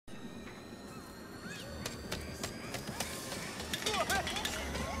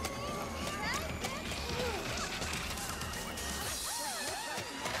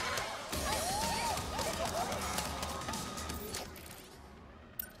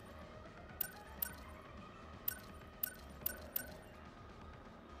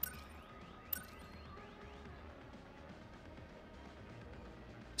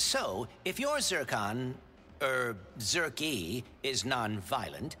So, if your Zerky is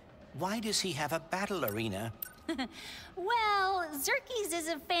non-violent, why does he have a battle arena? Well, Zerky's is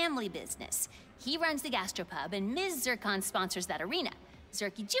a family business. He runs the gastropub, and Ms. Zircon sponsors that arena.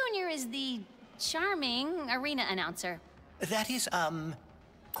 Zerky Jr. is the charming arena announcer. That is,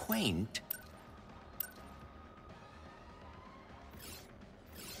 quaint.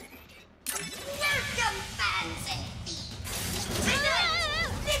 Welcome, fans and thieves! Tonight,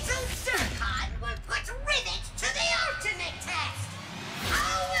 little Zircon will put Rivet to the ultimate test!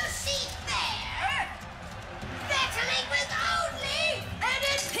 How will she fare? Battling with only an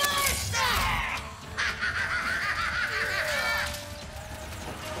enforcer!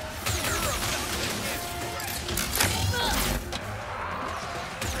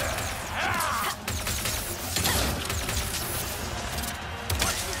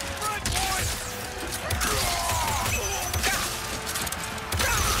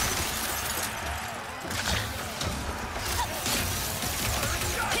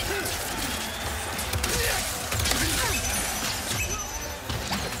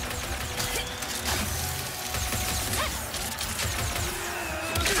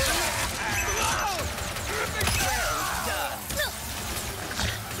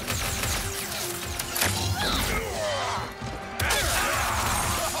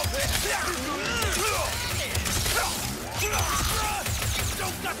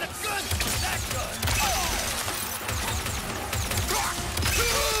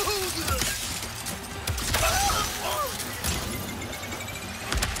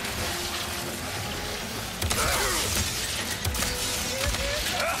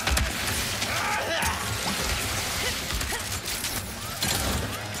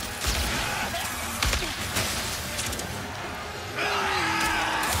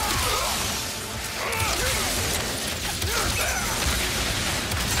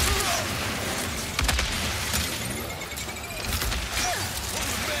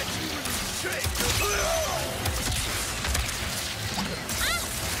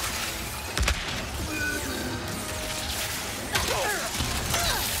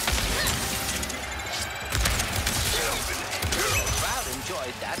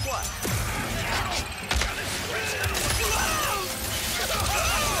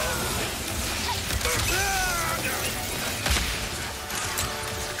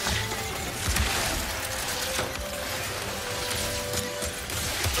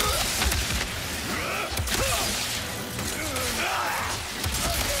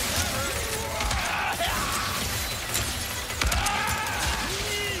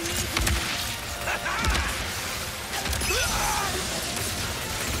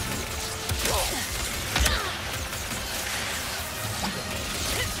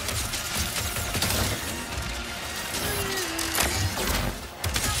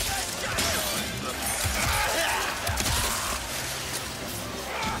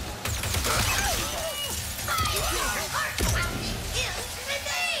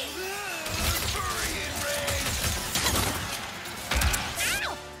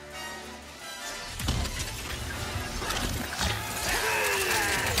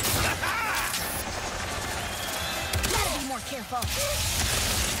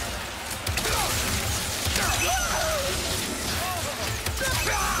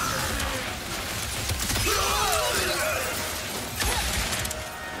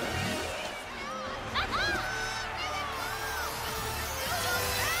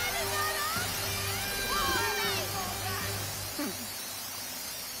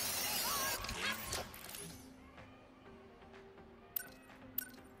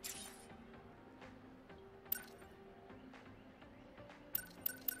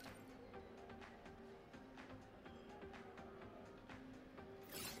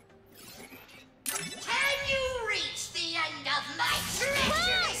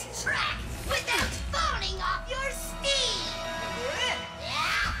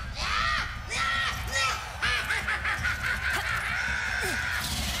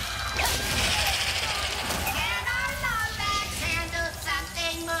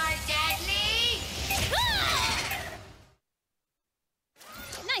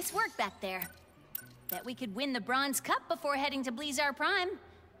 Back there. Bet we could win the Bronze Cup before heading to Blizzard Prime.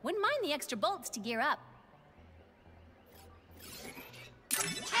 Wouldn't mind the extra bolts to gear up. Can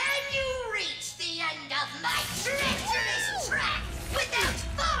you reach the end of my treacherous track without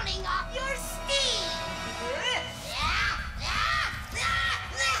falling off your steed?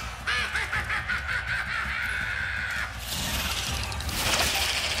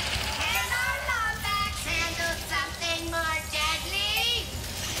 Can our lombax handle something more deadly?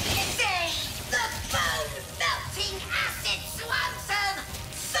 Say, the bone-melting acid swamps of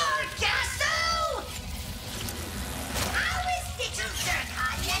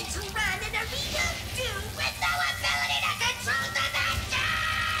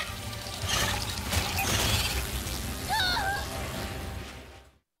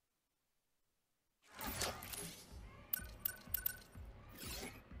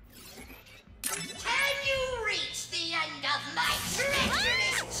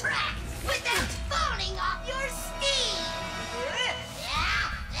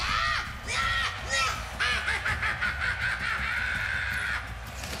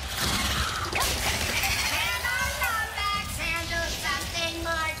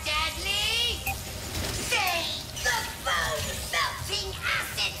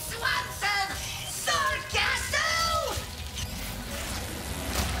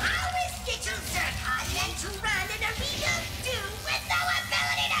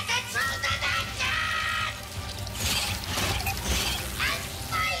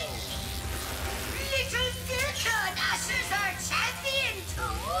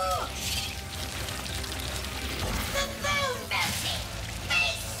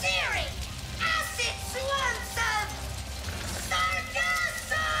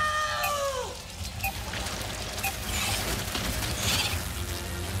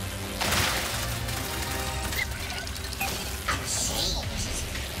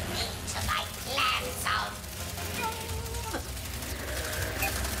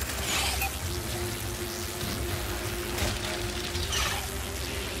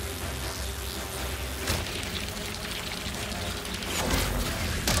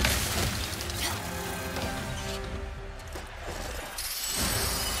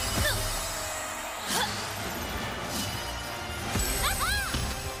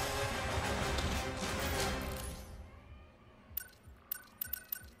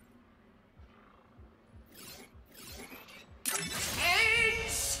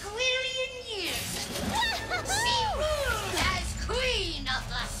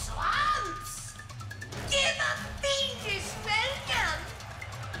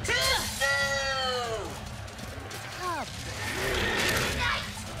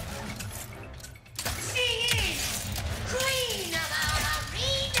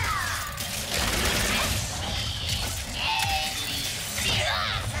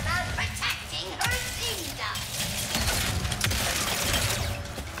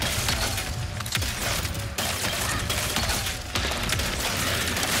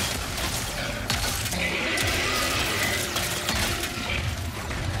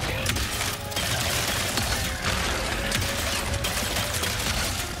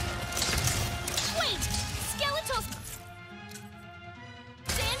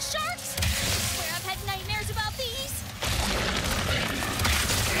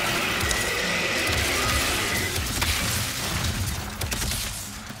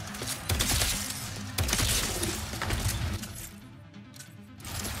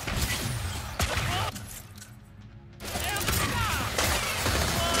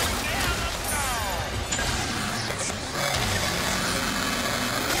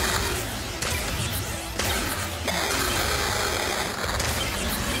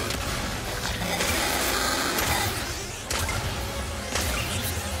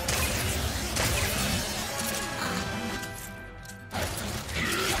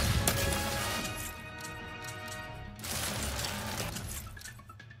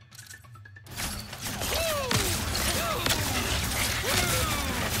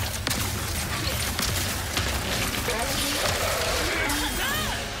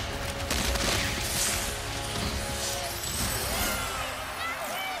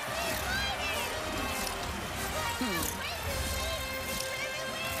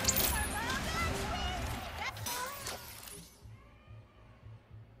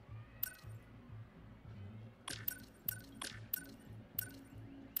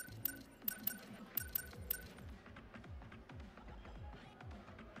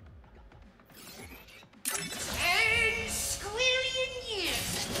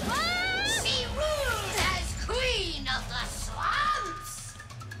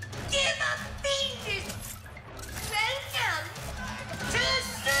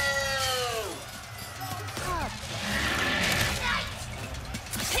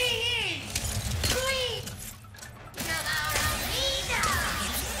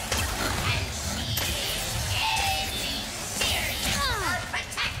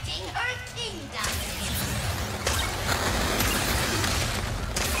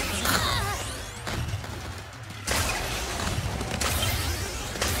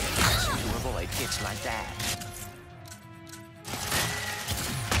hits like that.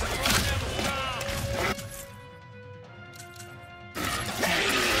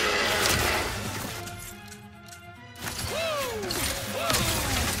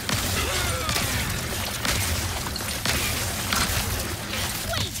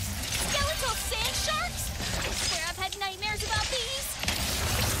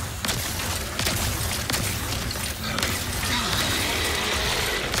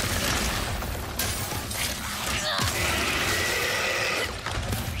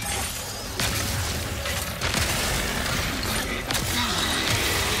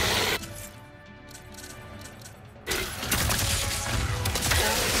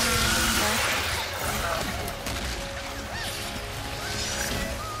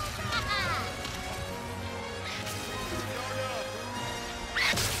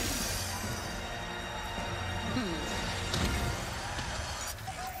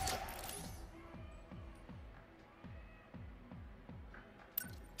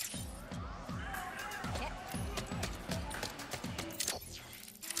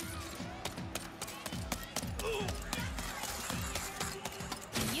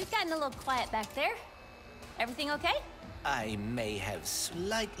 Getting a little quiet back there. Everything okay? I may have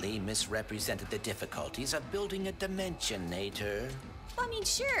slightly misrepresented the difficulties of building a Dimensionator. Well, I mean,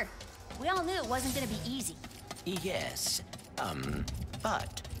 sure. We all knew it wasn't gonna be easy. Yes,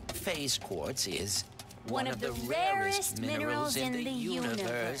 but phase quartz is one of the rarest minerals in the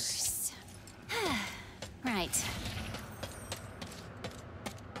universe. Right.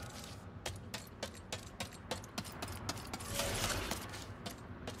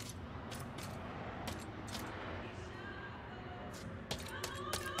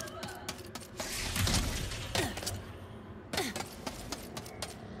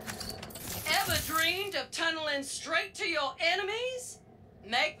 Tunneling straight to your enemies?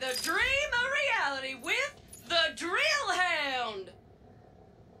 Make the dream a reality with the Drill Hound!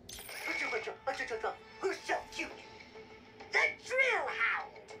 Who's so cute? The Drill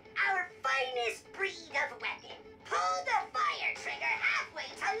Hound, our finest breed of weapon. Pull the fire trigger halfway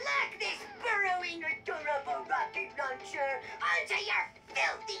to lock this burrowing, adorable rocket launcher onto your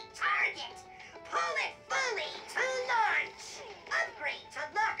filthy target. Pull it fully to launch. Upgrade to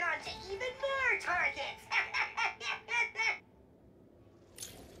lock onto even more targets.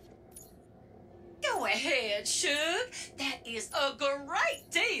 Go ahead, Shug. That is a great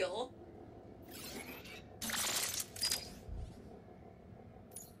deal.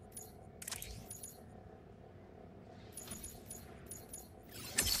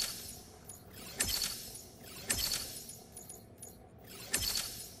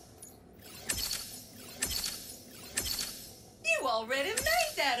 You already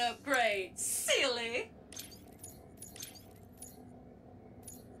made that upgrade, silly.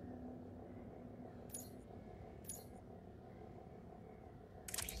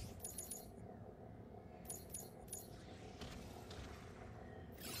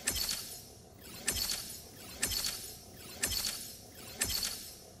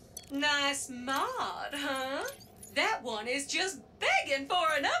 Nice mod, huh? That one is just begging for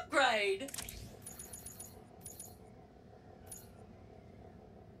an upgrade.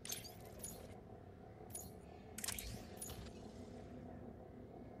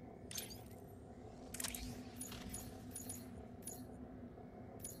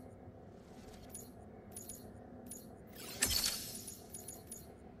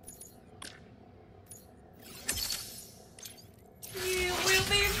 You will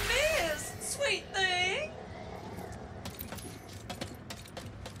be missed, sweet thing.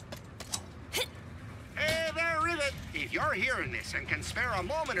 Hey there, Rivet. If you're hearing this and can spare a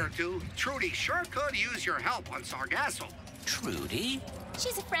moment or two, Trudy sure could use your help on Sargasso. Trudy?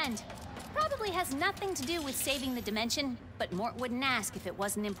 She's a friend. Probably has nothing to do with saving the dimension, but Mort wouldn't ask if it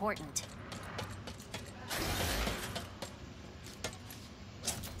wasn't important.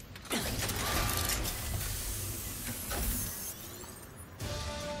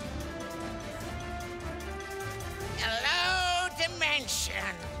 Hello, Dimension.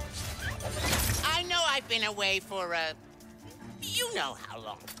 I know I've been away for, you know how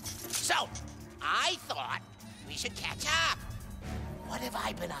long. So, I thought we should catch up. What have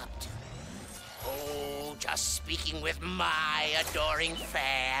I been up to? Oh, just speaking with my adoring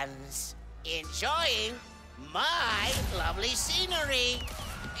fans. Enjoying my lovely scenery.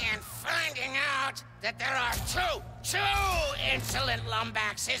 And finding out that there are two insolent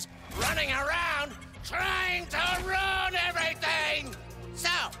lombaxes running around trying to ruin everything! So,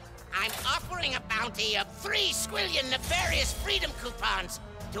 I'm offering a bounty of 3 squillion Nefarious freedom coupons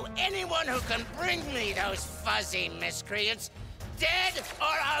to anyone who can bring me those fuzzy miscreants, dead or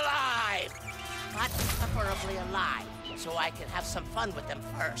alive! but preferably alive, so I can have some fun with them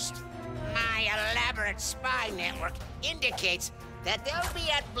first. My elaborate spy network indicates that they'll be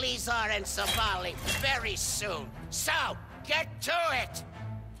at Blizzard and Savali very soon. So, get to it!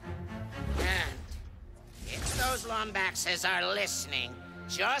 And if those lombaxes are listening,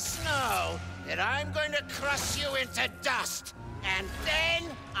 just know that I'm going to crush you into dust. And then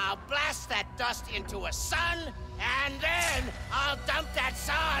I'll blast that dust into a sun, and then I'll dump that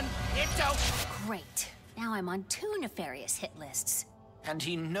sun into... Great. Now I'm on 2 Nefarious hit lists. And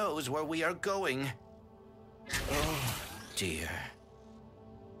he knows where we are going. Oh, dear.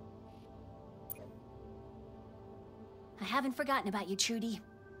 I haven't forgotten about you, Trudy.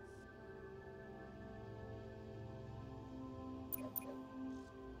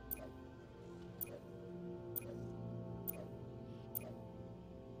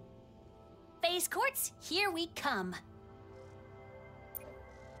 Phase courts, here we come.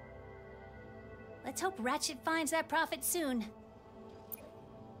 Let's hope Ratchet finds that prophet soon.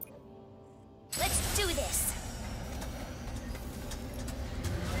 Let's do this!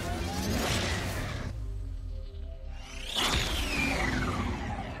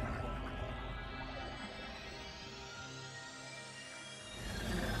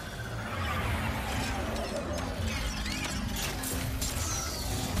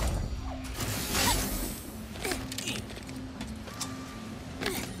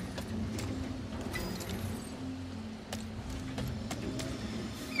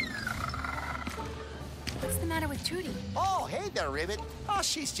 What's the matter with Trudy? Oh, hey there, Rivet. Oh,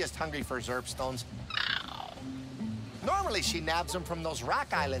 she's just hungry for Zerpstones. Normally she nabs them from those rock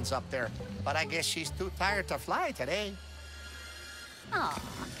islands up there, but I guess she's too tired to fly today. Aw,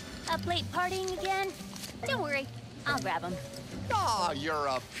 up late partying again? Don't worry, I'll grab him. Oh, you're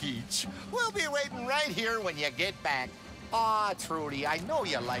a peach. We'll be waiting right here when you get back. Aw, Trudy, I know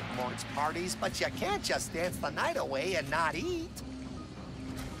you like Mort's parties, but you can't just dance the night away and not eat.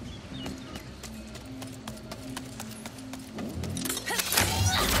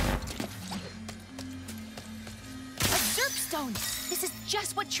 Zerpstone! This is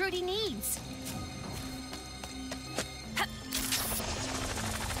just what Trudy needs.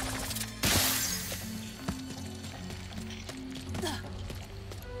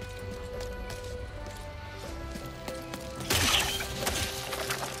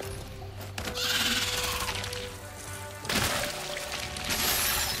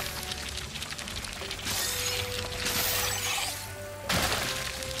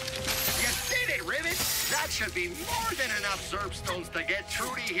 Should be more than enough Zerpstones to get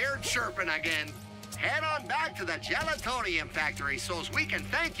Trudy here chirping again. Head on back to the gelatonium factory so we can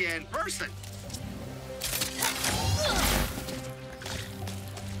thank you in person.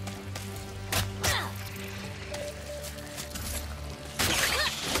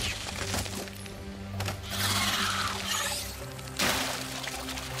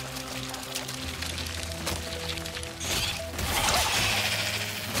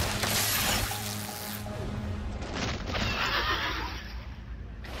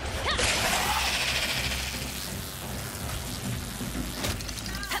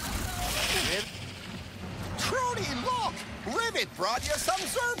 Brought you some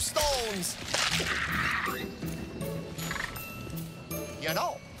Zerpstones! You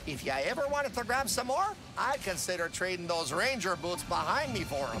know, if you ever wanted to grab some more, I'd consider trading those ranger boots behind me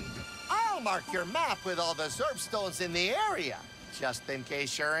for them. I'll mark your map with all the Zerpstones in the area, just in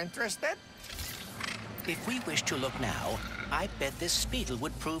case you're interested. If we wish to look now, I bet this Speedle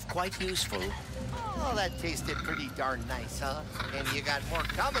would prove quite useful. Oh, that tasted pretty darn nice, huh? And you got more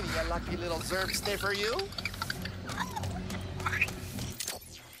coming, you lucky little Zerp sniffer, you.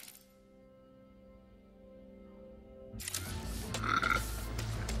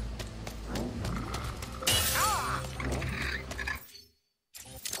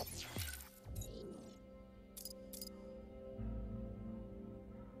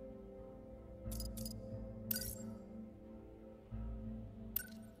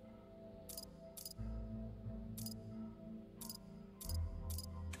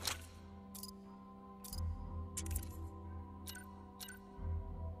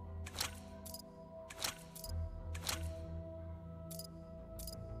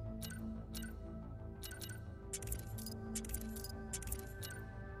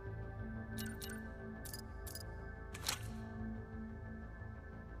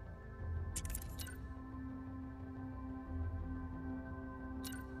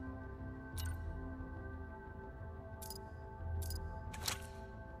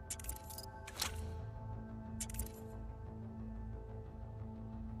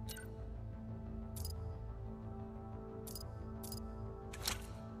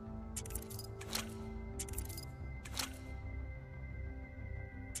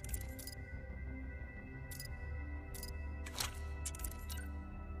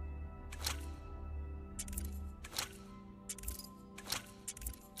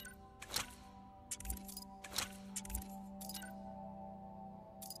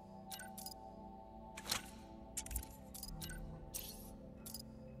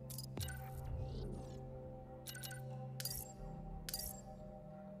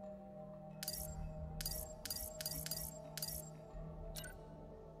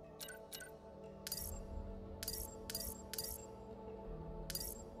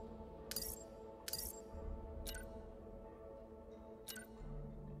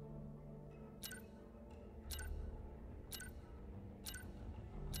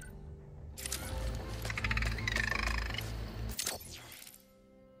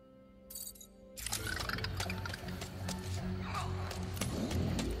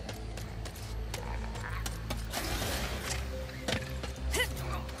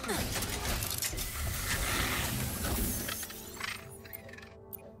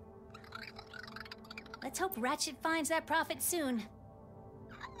 hope Ratchet finds that prophet soon.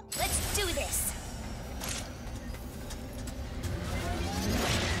 Let's do this!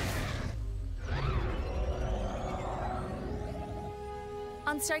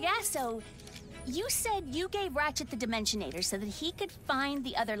 On Sargasso, you said you gave Ratchet the Dimensionator so that he could find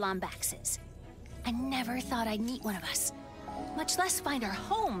the other lombaxes. I never thought I'd meet one of us, much less find our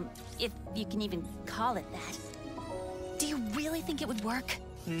home, if you can even call it that. Do you really think it would work?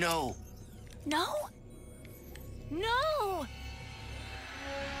 No. No? No!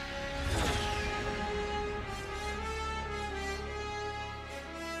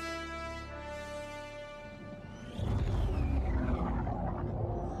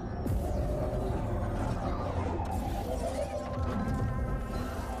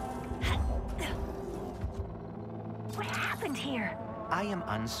 What happened here? I am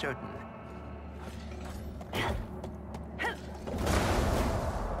uncertain.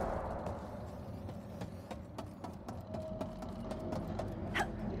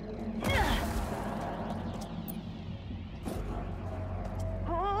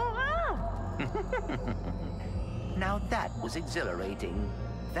 Now that was exhilarating.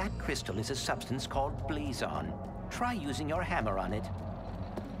 That crystal is a substance called Blizon. Try using your hammer on it.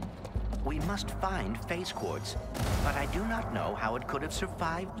 We must find phase quartz, but I do not know how it could have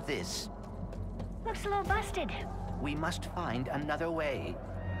survived this. Looks a little busted. We must find another way.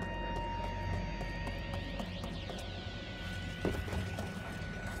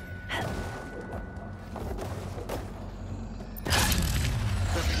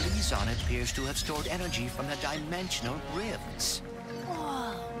 The Blizon appears to have stored energy from the dimensional rifts.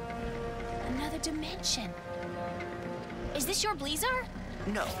 Whoa. Another dimension. Is this your Blizar?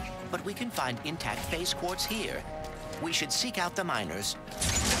 No, but we can find intact phase quartz here. We should seek out the miners.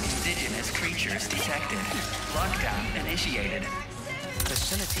 Indigenous creatures detected. Lockdown initiated.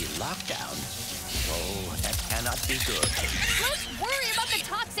 Facility lockdown? Oh, that cannot be good. Let's worry about the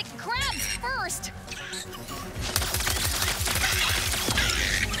toxic crabs first!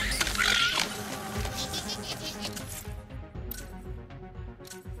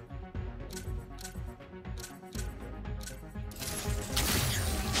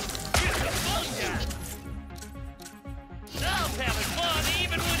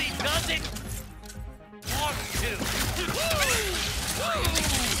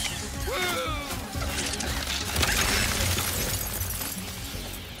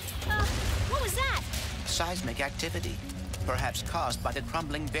 What was that? Seismic activity, perhaps caused by the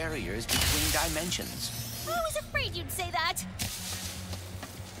crumbling barriers between dimensions. I was afraid you'd say that.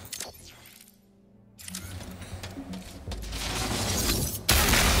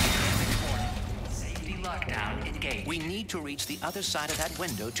 Safety lockdown engaged. We need to reach the other side of that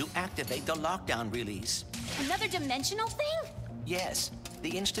window to activate the lockdown release. Another dimensional thing? Yes,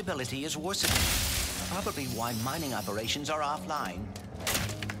 the instability is worsening. Probably why mining operations are offline.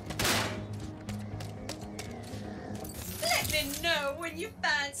 Let me know when you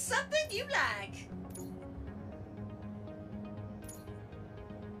find something you like.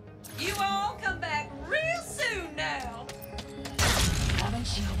 You all come back real soon now.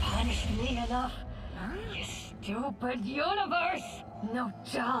 Haven't you punished me enough? You stupid universe! No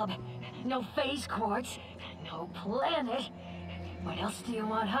job, no phase quartz, no planet. What else do you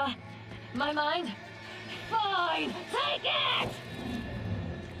want, huh? My mind? Fine, take it!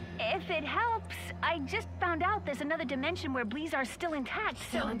 If it helps, I just found out there's another dimension where Blizar's still intact,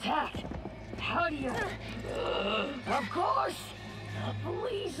 Still intact? How do you... Of course! The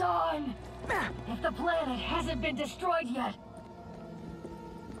Blizon! If the planet hasn't been destroyed yet,